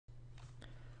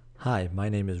Hi, my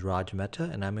name is Raj Mehta,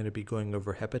 and I'm going to be going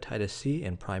over hepatitis C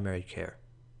in primary care.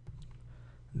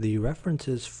 The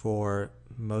references for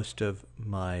most of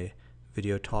my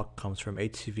video talk comes from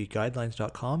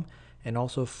hcvguidelines.com and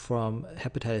also from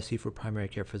Hepatitis C for Primary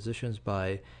Care Physicians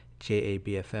by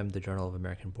JABFM, the Journal of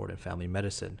American Board of Family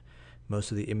Medicine.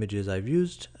 Most of the images I've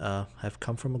used have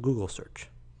come from a Google search.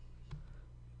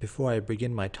 Before I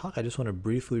begin my talk, I just want to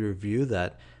briefly review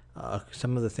that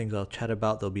some of the things I'll chat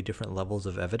about, there'll be different levels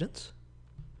of evidence.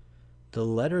 The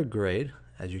letter grade,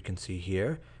 as you can see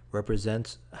here,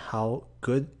 represents how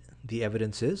good the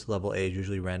evidence is. Level A is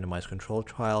usually randomized controlled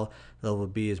trial. Level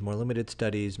B is more limited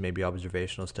studies, maybe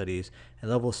observational studies.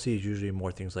 And level C is usually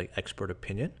more things like expert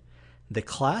opinion. The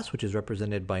class, which is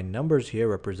represented by numbers here,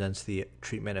 represents the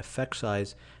treatment effect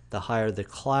size. The higher the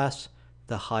class,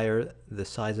 the higher the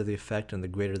size of the effect and the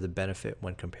greater the benefit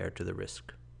when compared to the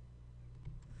risk.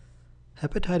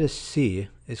 Hepatitis C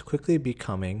is quickly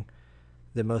becoming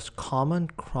the most common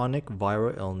chronic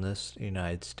viral illness in the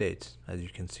United States. As you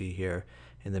can see here,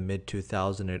 in the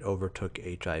mid-2000s, it overtook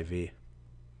HIV.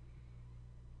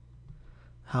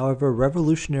 However,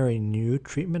 revolutionary new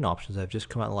treatment options that have just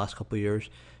come out in the last couple of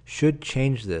years should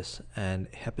change this,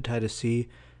 and hepatitis C,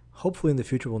 hopefully in the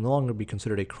future, will no longer be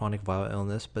considered a chronic viral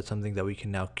illness, but something that we can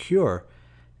now cure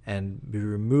and be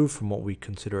removed from what we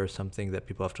consider as something that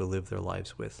people have to live their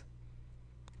lives with.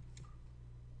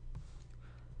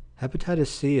 Hepatitis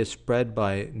C is spread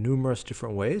by numerous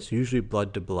different ways, usually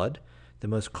blood to blood. The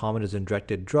most common is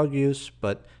injected drug use,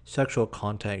 but sexual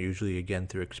contact, usually again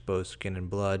through exposed skin and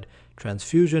blood.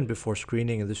 Transfusion before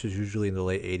screening, and this was usually in the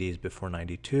late 80s before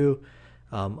 92.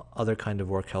 Other kind of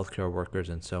work, healthcare workers,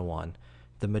 and so on.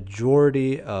 The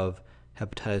majority of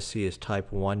hepatitis C is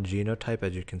type 1 genotype,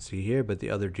 as you can see here, but the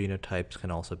other genotypes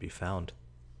can also be found.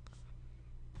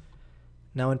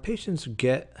 Now, when patients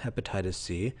get hepatitis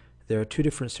C, there are two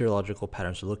different serological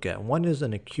patterns to look at. One is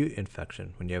an acute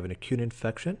infection. When you have an acute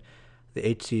infection,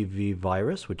 the HCV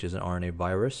virus, which is an RNA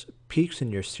virus, peaks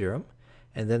in your serum,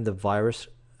 and then the virus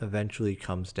eventually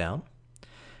comes down.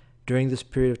 During this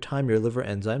period of time, your liver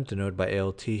enzymes, denoted by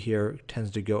ALT here,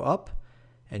 tends to go up,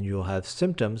 and you'll have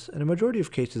symptoms. In a majority of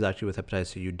cases, actually, with hepatitis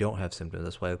C, you don't have symptoms.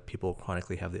 That's why people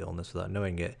chronically have the illness without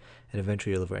knowing it, and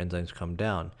eventually your liver enzymes come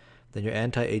down. Then your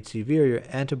anti-HCV or your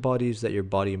antibodies that your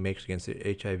body makes against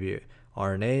the HIV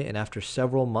RNA, and after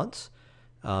several months,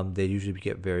 they usually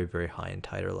get very, very high in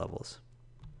titer levels.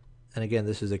 And again,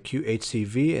 this is acute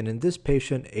HCV, and in this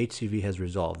patient, HCV has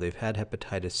resolved. They've had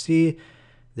hepatitis C,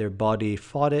 their body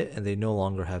fought it, and they no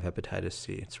longer have hepatitis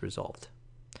C. It's resolved.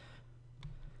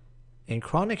 In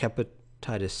chronic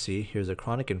hepatitis C, here's a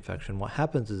chronic infection. What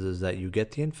happens is that you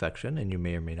get the infection, and you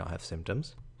may or may not have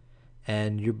symptoms.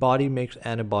 And your body makes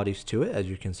antibodies to it, as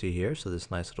you can see here. So this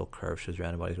nice little curve shows your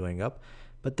antibodies going up.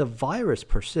 But the virus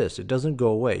persists. It doesn't go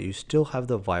away. You still have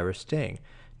the virus staying.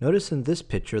 Notice in this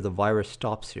picture, the virus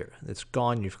stops here. It's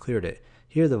gone. You've cleared it.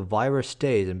 Here, the virus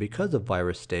stays. And because the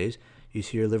virus stays, you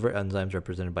see your liver enzymes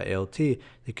represented by ALT. They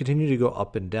continue to go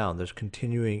up and down. There's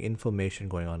continuing inflammation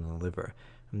going on in the liver.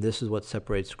 And this is what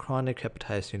separates chronic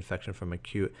hepatitis C infection from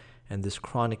acute. And this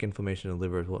chronic inflammation in the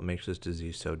liver is what makes this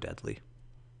disease so deadly.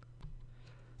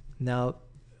 Now,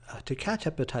 to catch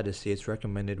hepatitis C, it's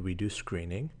recommended we do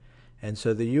screening. And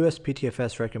so the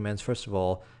USPTFS recommends, first of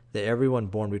all, that everyone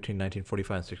born between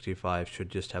 1945 and 65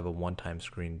 should just have a one-time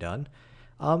screen done.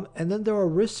 And then there are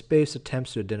risk-based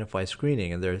attempts to identify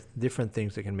screening, and there are different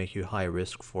things that can make you high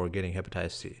risk for getting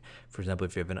hepatitis C. For example,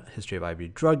 if you have a history of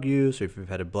IV drug use, or if you've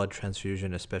had a blood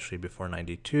transfusion, especially before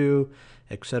 92,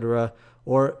 etc.,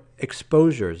 or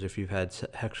exposures, if you've had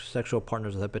sexual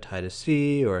partners with hepatitis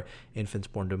C, or infants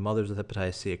born to mothers with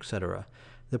hepatitis C, etc.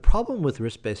 The problem with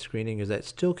risk-based screening is that it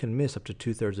still can miss up to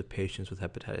 2/3 of patients with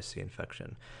hepatitis C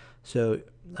infection. So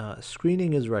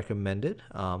screening is recommended,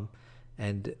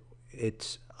 and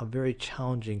it's a very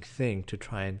challenging thing to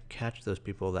try and catch those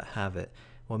people that have it.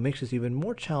 What makes this even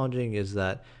more challenging is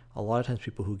that a lot of times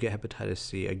people who get hepatitis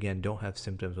C, again, don't have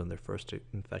symptoms when they're first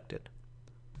infected.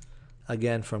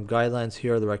 Again, from guidelines,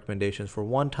 here are the recommendations for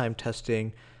one-time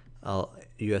testing.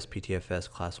 USPTFS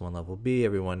Class 1 Level B,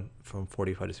 everyone from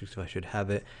 45 to 65 should have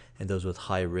it, and those with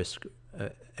high risk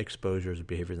exposures or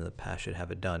behaviors in the past should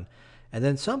have it done. And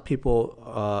then some people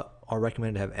are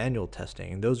recommended to have annual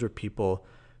testing, and those are people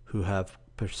who have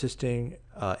persisting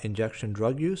injection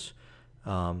drug use,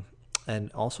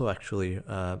 and also actually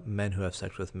men who have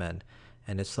sex with men.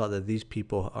 And it's thought that these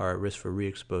people are at risk for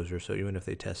re-exposure, so even if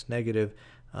they test negative,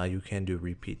 you can do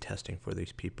repeat testing for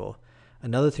these people.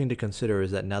 Another thing to consider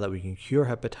is that now that we can cure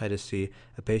hepatitis C,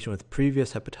 a patient with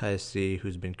previous hepatitis C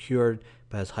who's been cured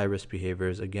but has high-risk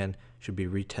behaviors, again, should be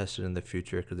retested in the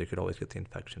future because they could always get the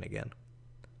infection again.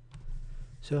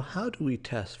 So how do we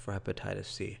test for hepatitis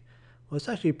C? Well, it's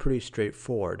actually pretty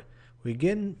straightforward. We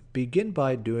begin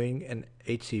by doing an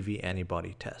HCV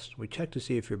antibody test. We check to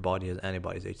see if your body has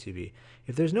antibodies to HCV.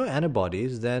 If there's no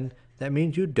antibodies, then that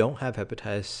means you don't have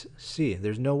hepatitis C.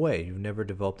 There's no way. You've never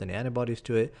developed any antibodies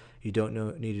to it. You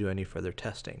don't need to do any further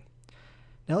testing.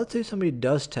 Now, let's say somebody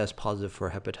does test positive for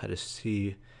hepatitis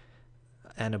C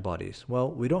antibodies.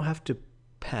 Well, we don't have to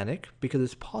panic because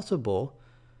it's possible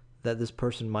that this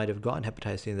person might have gotten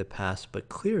hepatitis C in the past but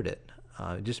cleared it.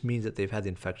 It just means that they've had the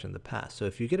infection in the past. So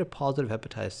if you get a positive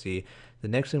hepatitis C, the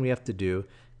next thing we have to do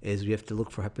is we have to look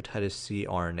for hepatitis C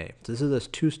RNA. So this is a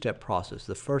two-step process.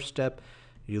 The first step,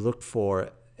 you look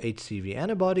for HCV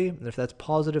antibody, and if that's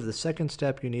positive, the second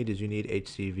step you need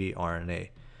HCV RNA.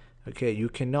 Okay, you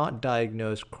cannot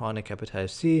diagnose chronic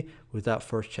hepatitis C without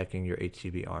first checking your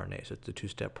HCV RNA. So it's a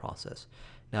two-step process.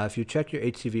 Now, if you check your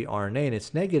HCV RNA and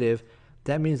it's negative,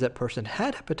 that means that person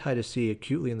had hepatitis C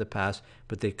acutely in the past,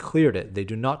 but they cleared it. They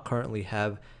do not currently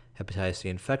have hepatitis C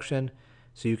infection.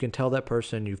 So you can tell that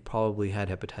person you've probably had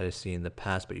hepatitis C in the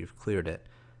past, but you've cleared it.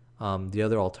 The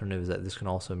other alternative is that this can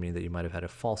also mean that you might have had a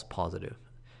false positive.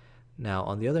 Now,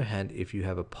 on the other hand, if you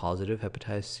have a positive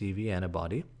hepatitis CV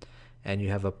antibody and you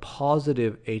have a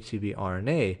positive HCV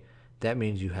RNA, that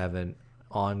means you have an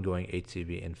ongoing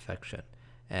HCV infection.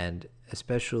 And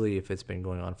especially if it's been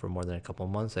going on for more than a couple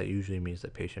of months, that usually means the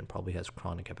patient probably has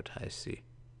chronic hepatitis C.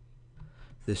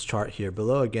 This chart here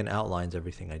below again outlines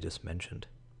everything I just mentioned.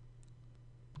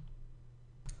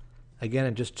 Again,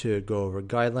 and just to go over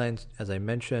guidelines, as I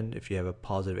mentioned, if you have a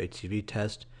positive HCV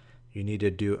test, you need to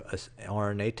do an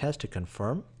RNA test to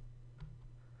confirm.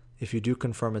 If you do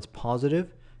confirm it's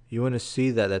positive, you want to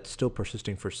see that that's still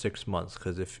persisting for 6 months,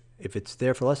 because if it's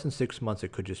there for less than 6 months,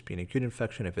 it could just be an acute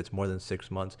infection. If it's more than 6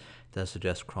 months, that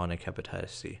suggests chronic hepatitis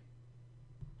C.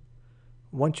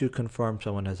 Once you confirm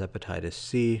someone has hepatitis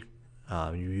C,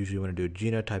 you usually want to do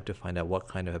a genotype to find out what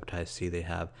kind of hepatitis C they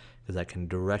have, because that can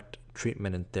direct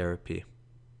treatment and therapy.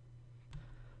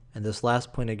 And this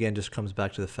last point again just comes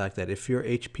back to the fact that if you're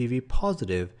HPV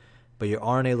positive, but your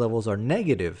RNA levels are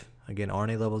negative, again,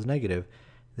 RNA levels negative,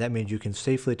 that means you can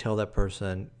safely tell that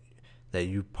person that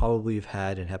you probably have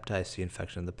had an hepatitis C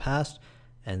infection in the past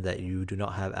and that you do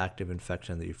not have active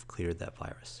infection, that you've cleared that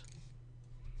virus.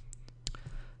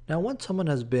 Now, once someone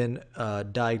has been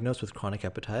diagnosed with chronic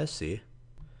hepatitis C,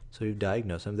 so you've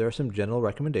diagnosed them, there are some general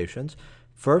recommendations.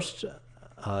 First,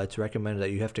 it's recommended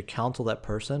that you have to counsel that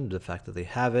person, the fact that they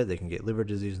have it, they can get liver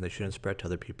disease, and they shouldn't spread to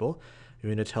other people.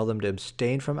 You're going to tell them to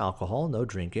abstain from alcohol, no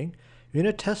drinking. You're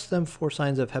going to test them for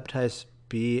signs of hepatitis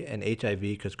B and HIV,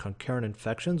 because concurrent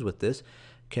infections with this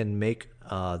can make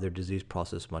their disease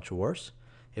process much worse.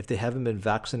 If they haven't been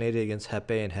vaccinated against Hep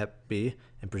A and Hep B,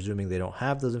 and presuming they don't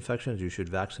have those infections, you should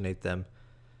vaccinate them.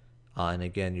 And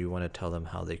again, you want to tell them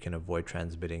how they can avoid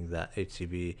transmitting that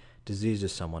HCV disease to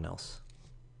someone else.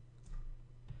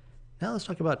 Now let's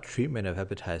talk about treatment of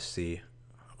hepatitis C,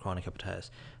 chronic hepatitis.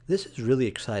 This is really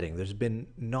exciting. There's been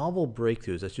novel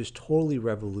breakthroughs that's just totally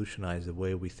revolutionized the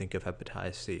way we think of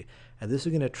hepatitis C. And this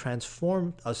is going to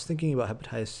transform us thinking about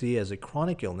hepatitis C as a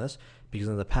chronic illness, because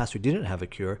in the past we didn't have a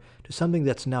cure, to something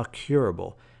that's now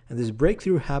curable. And this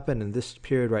breakthrough happened in this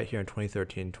period right here in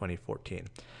 2013, 2014.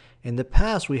 In the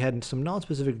past, we had some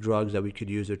non-specific drugs that we could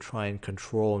use to try and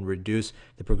control and reduce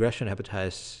the progression of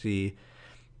hepatitis C,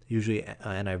 usually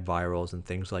antivirals and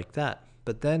things like that.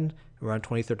 But then around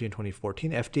 2013,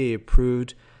 2014, FDA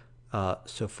approved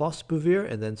sofosbuvir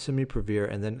and then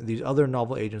simiprevir, and then these other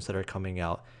novel agents that are coming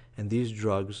out. And these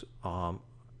drugs,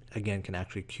 again, can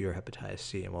actually cure hepatitis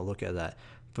C, and we'll look at that.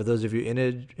 For those of you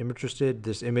interested,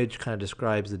 this image kind of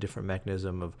describes the different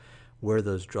mechanism of where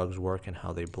those drugs work and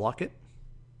how they block it.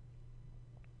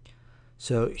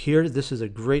 So here, this is a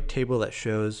great table that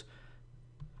shows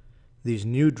these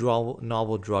new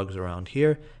novel drugs around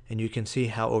here, and you can see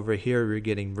how over here we're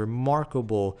getting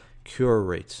remarkable cure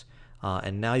rates.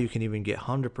 And now you can even get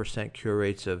 100% cure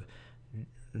rates of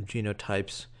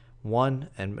genotypes 1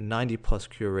 and 90+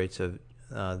 cure rates of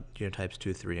genotypes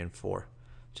 2, 3, and 4.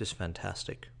 Just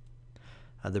fantastic.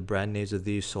 The brand names of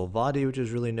these: Solvati, which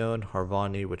is really known,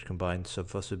 Harvoni, which combines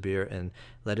sofosbuvir and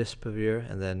ledipavir,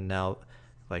 and then now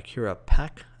Vicura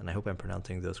Pac, and I hope I'm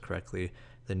pronouncing those correctly,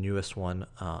 the newest one.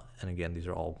 And again, these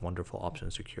are all wonderful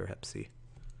options to cure Hep C.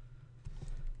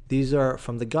 These are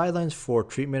from the guidelines for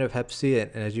treatment of Hep C,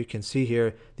 and as you can see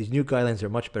here, these new guidelines are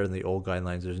much better than the old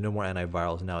guidelines. There's no more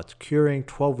antivirals now. It's curing,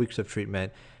 12 weeks of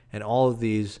treatment, and all of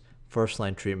these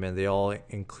first-line treatment. They all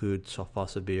include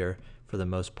sulfosabir for the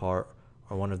most part,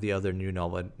 or one of the other new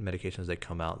novel medications that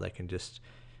come out that can just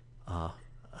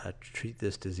treat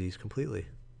this disease completely.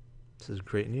 This is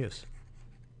great news.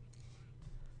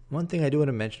 One thing I do want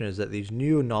to mention is that these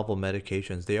new novel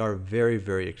medications, they are very,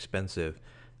 very expensive.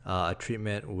 A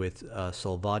treatment with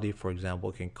Solvati, for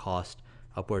example, can cost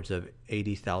upwards of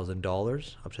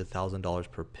 $80,000, up to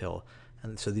 $1,000 per pill.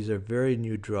 And so these are very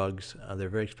new drugs. They're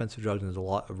very expensive drugs, and there's a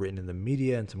lot written in the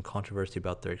media and some controversy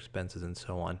about their expenses and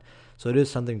so on. So it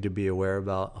is something to be aware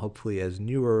about. Hopefully, as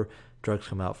newer drugs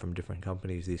come out from different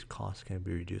companies, these costs can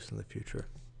be reduced in the future.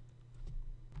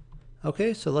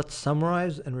 Okay, so let's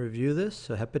summarize and review this.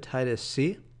 So hepatitis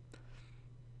C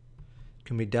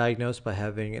can be diagnosed by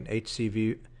having an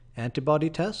HCV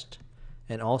antibody test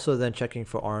and also then checking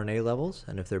for RNA levels.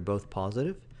 And if they're both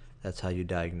positive, that's how you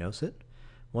diagnose it.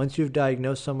 Once you've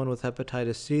diagnosed someone with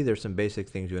hepatitis C, there's some basic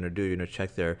things you want to do. You want to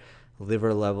check their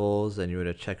liver levels, and you want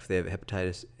to check if they have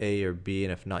hepatitis A or B,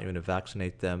 and if not, you want to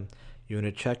vaccinate them. You want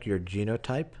to check your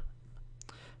genotype.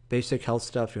 Basic health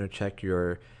stuff, you want to check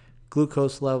your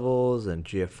glucose levels and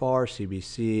GFR,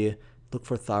 CBC. Look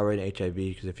for thyroid and HIV,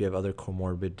 because if you have other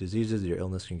comorbid diseases, your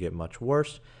illness can get much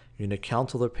worse. You need to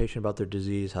counsel the patient about their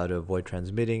disease, how to avoid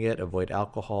transmitting it, avoid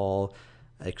alcohol,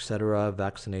 etc.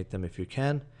 Vaccinate them if you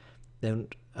can. Then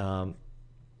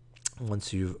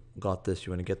once you've got this,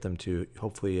 you want to get them to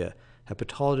hopefully a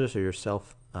hepatologist or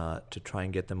yourself to try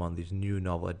and get them on these new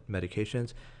novel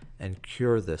medications and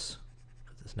cure this.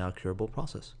 It's now a curable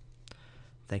process.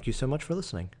 Thank you so much for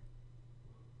listening.